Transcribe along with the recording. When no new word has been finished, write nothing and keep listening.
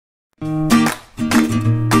Hi,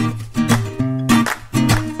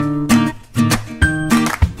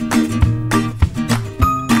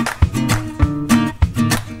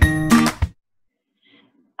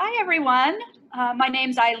 everyone. My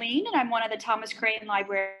name's Eileen, and I'm one of the Thomas Crane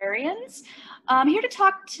Librarians. I'm here to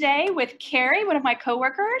talk today with Kerri, one of my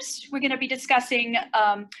coworkers. We're going to be discussing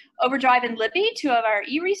Overdrive and Libby, two of our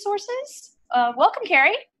e-resources. Welcome,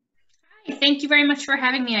 Kerri. Hi, thank you very much for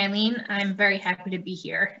having me, Eileen. I'm very happy to be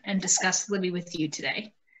here and discuss Libby with you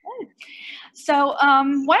today. So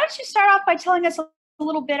why don't you start off by telling us a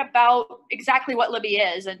little bit about exactly what Libby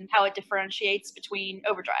is and how it differentiates between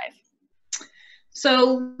Overdrive.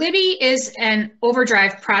 So Libby is an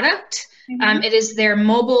Overdrive product. It is their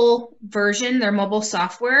mobile version, their mobile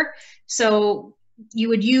software. So you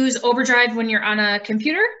would use Overdrive when you're on a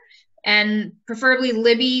computer, and preferably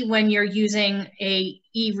Libby when you're using a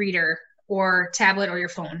e-reader or tablet or your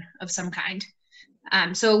phone of some kind.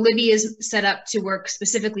 So Libby is set up to work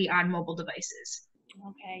specifically on mobile devices.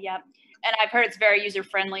 Okay, yep. And I've heard it's very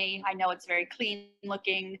user-friendly. I know it's very clean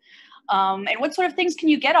looking. And what sort of things can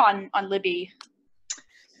you get on Libby?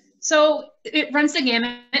 So it runs the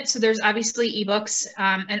gamut. So there's obviously ebooks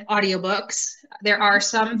and audiobooks. There are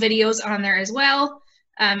some videos on there as well,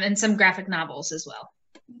 and some graphic novels as well.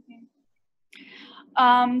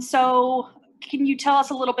 So can you tell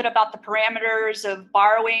us a little bit about the parameters of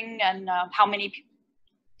borrowing and how many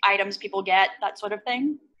items people get, that sort of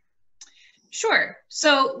thing? Sure.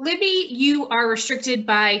 So Libby, you are restricted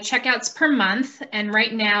by checkouts per month. And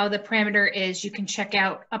right now the parameter is you can check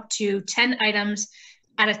out up to 10 items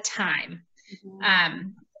at a time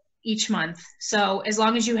each month. So as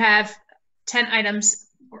long as you have 10 items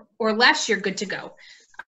or less, you're good to go.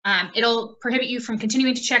 It'll prohibit you from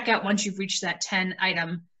continuing to check out once you've reached that 10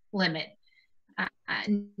 item limit.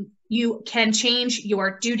 You can change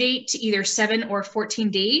your due date to either 7 or 14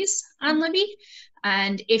 days on Libby.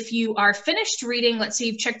 And if you are finished reading, let's say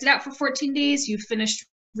you've checked it out for 14 days, you've finished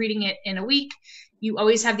reading it in a week, you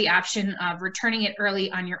always have the option of returning it early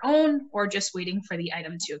on your own or just waiting for the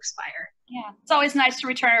item to expire. Yeah, it's always nice to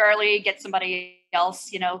return it early, get somebody else,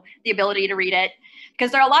 the ability to read it,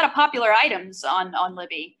 because there are a lot of popular items on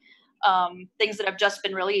Libby, things that have just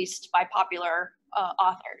been released by popular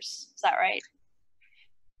authors. Is that right?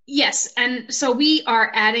 Yes, and so we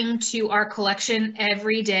are adding to our collection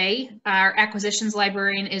every day. Our acquisitions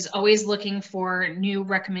librarian is always looking for new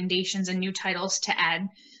recommendations and new titles to add,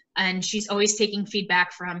 and she's always taking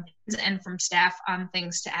feedback from staff on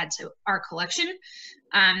things to add to our collection.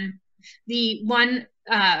 The one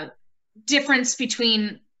difference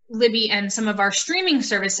between Libby and some of our streaming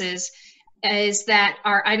services is that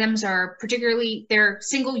our items are they're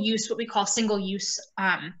single use, what we call single use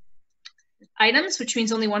items, which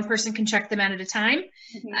means only one person can check them out at a time.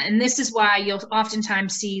 And this is why you'll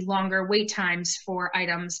oftentimes see longer wait times for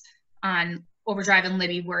items on Overdrive and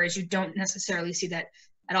Libby, whereas you don't necessarily see that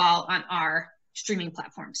at all on our streaming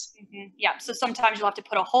platforms. Yeah, so sometimes you'll have to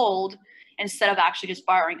put a hold instead of actually just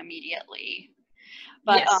borrowing immediately.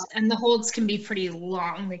 But, yes, and the holds can be pretty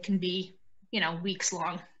long. They can be, weeks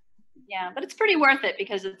long. Yeah, but it's pretty worth it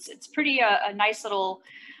because it's pretty a nice little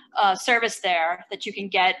service there that you can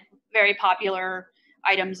get very popular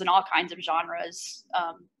items in all kinds of genres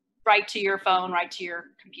right to your phone, right to your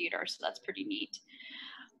computer. So that's pretty neat.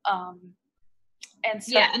 And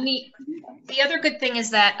so, yeah, and the other good thing is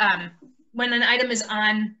that when an item is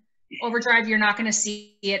on Overdrive, you're not going to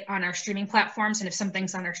see it on our streaming platforms. And if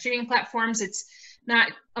something's on our streaming platforms, it's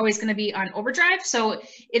not always going to be on Overdrive. So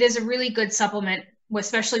it is a really good supplement,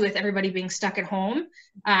 especially with everybody being stuck at home,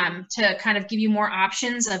 to kind of give you more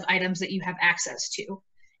options of items that you have access to.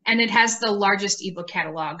 And it has the largest ebook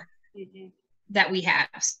catalog that we have.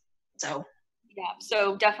 So yeah,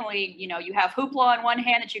 so definitely, you have Hoopla on one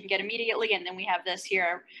hand that you can get immediately, and then we have this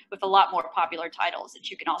here with a lot more popular titles that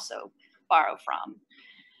you can also borrow from.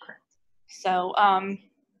 Correct. So I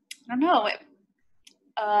don't know.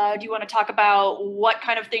 Do you want to talk about what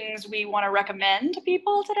kind of things we want to recommend to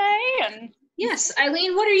people today? And yes,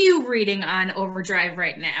 Eileen, what are you reading on Overdrive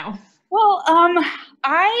right now? Well,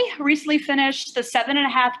 I recently finished The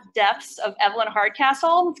 7.5 Deaths of Evelyn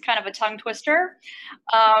Hardcastle. It's kind of a tongue twister.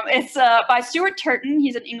 It's by Stuart Turton.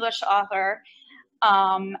 He's an English author.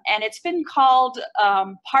 And it's been called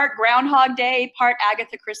part Groundhog Day, part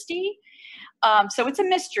Agatha Christie. So it's a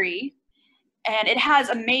mystery. And it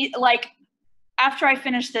has after I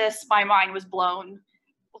finished this, my mind was blown.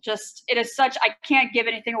 It is such, I can't give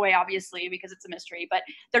anything away, obviously, because it's a mystery, but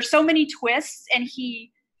there's so many twists, and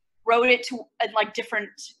he wrote it to different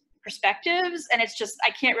perspectives, and it's just,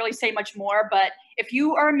 I can't really say much more, but if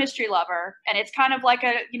you are a mystery lover and it's kind of like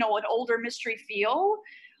an older mystery feel,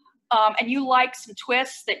 and you like some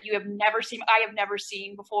twists that you have never seen, I have never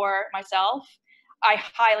seen before myself, I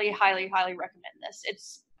highly, highly, highly recommend this.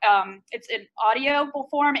 It's in audio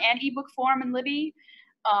form and ebook form in Libby.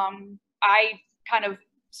 I kind of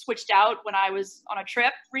switched out when I was on a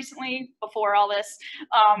trip recently before all this.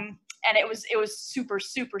 And it was super,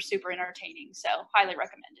 super, super entertaining. So highly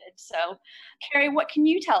recommended. So Kerri, what can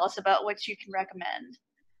you tell us about what you can recommend?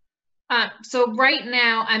 So right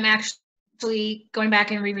now I'm actually going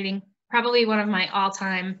back and rereading probably one of my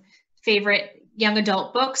all-time favorite young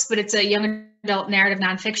adult books, but it's a young adult narrative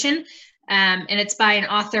nonfiction. And it's by an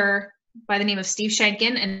author by the name of Steve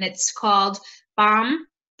Shankin, and it's called Bomb: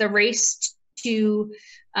 The Race to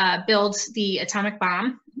Build the Atomic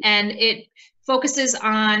Bomb. And it focuses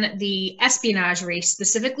on the espionage race,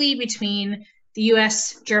 specifically between the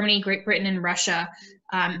US, Germany, Great Britain, and Russia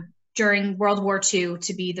during World War II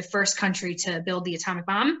to be the first country to build the atomic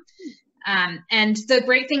bomb. And the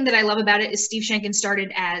great thing that I love about it is Steve Shankin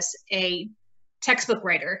started as a textbook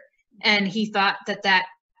writer, and he thought that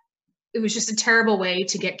it was just a terrible way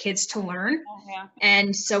to get kids to learn. Oh, yeah.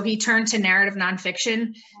 And so he turned to narrative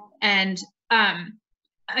nonfiction. And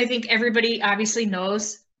I think everybody obviously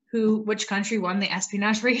knows which country won the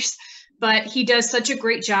espionage race, but he does such a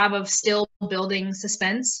great job of still building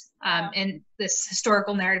suspense in this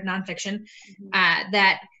historical narrative nonfiction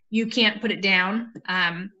that you can't put it down.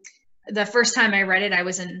 The first time I read it, I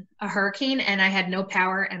was in a hurricane and I had no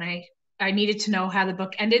power, and I needed to know how the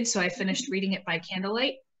book ended, so I finished reading it by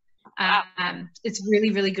candlelight. It's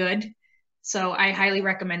really, really good. So I highly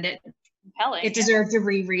recommend it. Compelling. It deserves a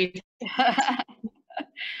reread.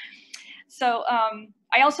 So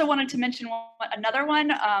I also wanted to mention another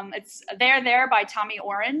one. It's There by Tommy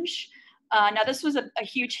Orange. Now this was a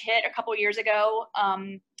huge hit a couple years ago.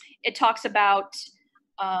 It talks about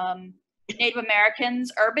Native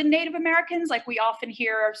Americans, urban Native Americans. Like we often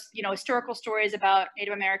hear, historical stories about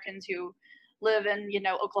Native Americans who live in,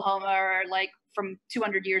 Oklahoma or like from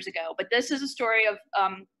 200 years ago. But this is a story of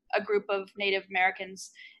a group of Native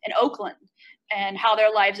Americans in Oakland and how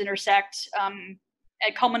their lives intersect,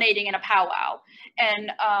 and culminating in a powwow.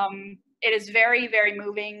 And it is very, very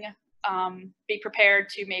moving. Be prepared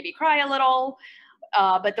to maybe cry a little,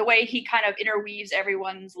 but the way he kind of interweaves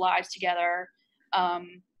everyone's lives together,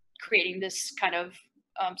 creating this kind of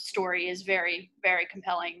story is very, very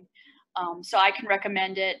compelling. So I can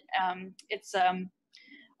recommend it. It's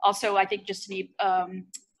also, I think, just an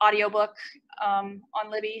audiobook on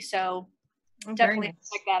Libby, so definitely nice.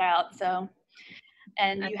 check that out. So,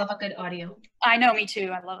 and I love a good audio. I know, me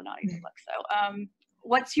too. I love an audiobook. So,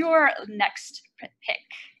 what's your next pick?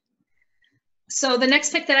 So the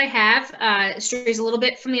next pick that I have strays a little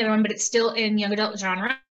bit from the other one, but it's still in young adult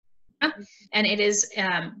genre. And it is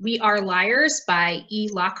We Are Liars by E.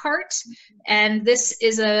 Lockhart. And this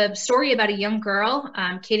is a story about a young girl,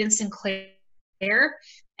 Cadence Sinclair,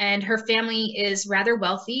 and her family is rather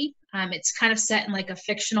wealthy. It's kind of set in like a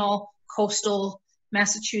fictional coastal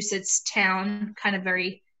Massachusetts town, kind of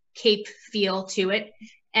very Cape feel to it.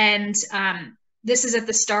 And this is at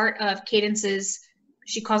the start of Cadence's,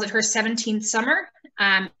 she calls it her 17th summer.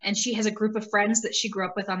 And she has a group of friends that she grew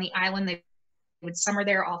up with on the island. They would summer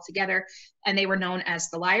there all together, and they were known as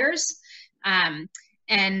the Liars.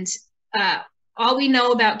 And all we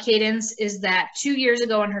know about Cadence is that 2 years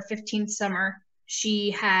ago on her 15th summer, she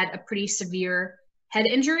had a pretty severe head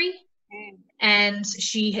injury, and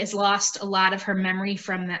she has lost a lot of her memory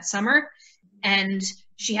from that summer. And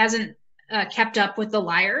she hasn't kept up with the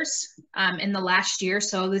Liars in the last year.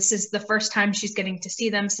 So this is the first time she's getting to see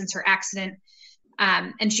them since her accident.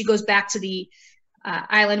 And she goes back to the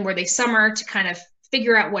island where they summer to kind of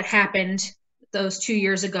figure out what happened those 2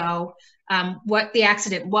 years ago, what the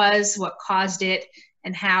accident was, what caused it,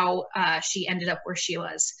 and how she ended up where she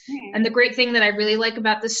was. And the great thing that I really like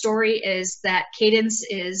about this story is that Cadence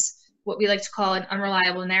is what we like to call an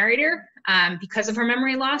unreliable narrator. Because of her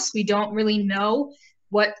memory loss, we don't really know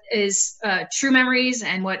what is true memories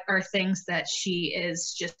and what are things that she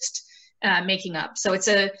is just making up. So it's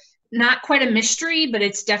not quite a mystery, but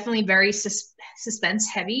it's definitely very suspense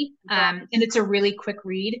heavy. And it's a really quick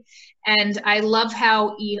read. And I love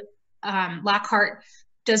how Lockhart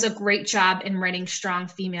does a great job in writing strong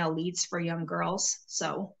female leads for young girls.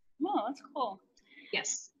 So. Oh, that's cool.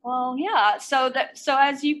 Yes. Well, yeah. So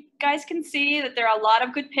as you guys can see, that there are a lot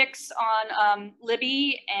of good picks on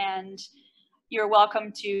Libby, and you're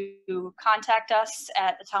welcome to contact us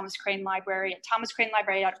at the Thomas Crane Library at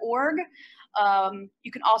thomascranelibrary.org.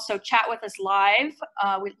 You can also chat with us live.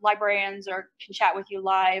 Librarians can chat with you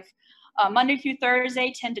live Monday through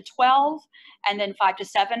Thursday, 10 to 12, and then 5 to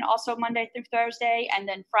 7, also Monday through Thursday, and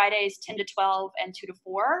then Fridays, 10 to 12 and 2 to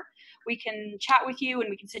 4. We can chat with you and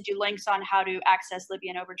we can send you links on how to access Libby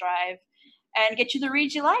and Overdrive and get you the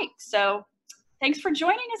reads you like. So thanks for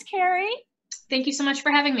joining us, Kerri. Thank you so much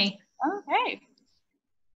for having me. Okay.